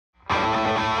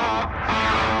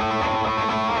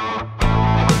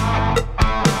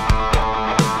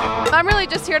I'm really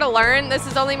just here to learn. This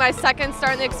is only my second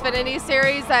start in the XFINITY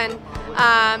series, and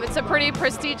it's a pretty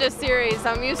prestigious series.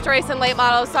 I'm used to racing late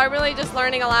models, so I'm really just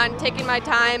learning a lot and taking my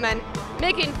time and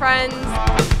making friends.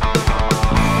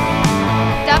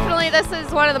 Definitely this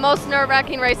is one of the most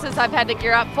nerve-wracking races I've had to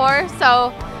gear up for,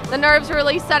 so the nerves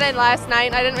really set in last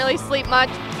night. I didn't really sleep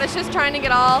much. It's just trying to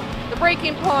get all the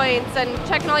braking points and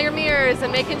checking all your mirrors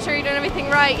and making sure you're doing everything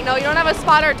right. You know, you don't have a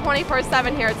spotter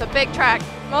 24/7 here. It's a big track.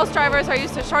 Most drivers are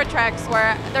used to short tracks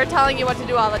where they're telling you what to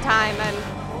do all the time, and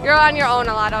you're on your own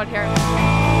a lot out here.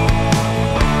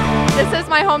 This is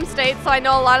my home state, so I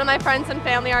know a lot of my friends and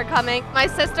family are coming. My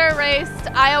sister raced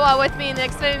Iowa with me in the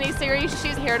XFINITY series.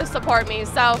 She's here to support me.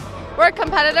 So we're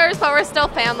competitors, but we're still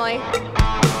family.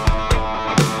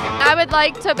 I would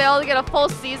like to be able to get a full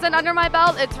season under my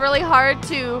belt. It's really hard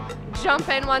to jump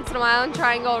in once in a while and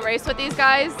try and go race with these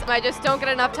guys. I just don't get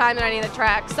enough time in any of the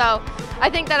tracks. So I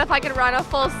think that if I could run a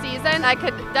full season, I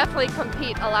could definitely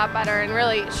compete a lot better and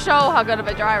really show how good of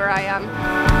a driver I am.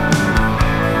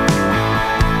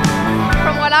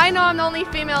 From what I know, I'm the only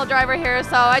female driver here,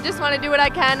 so I just want to do what I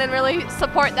can and really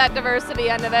support that diversity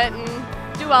end of it and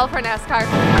do well for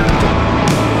NASCAR.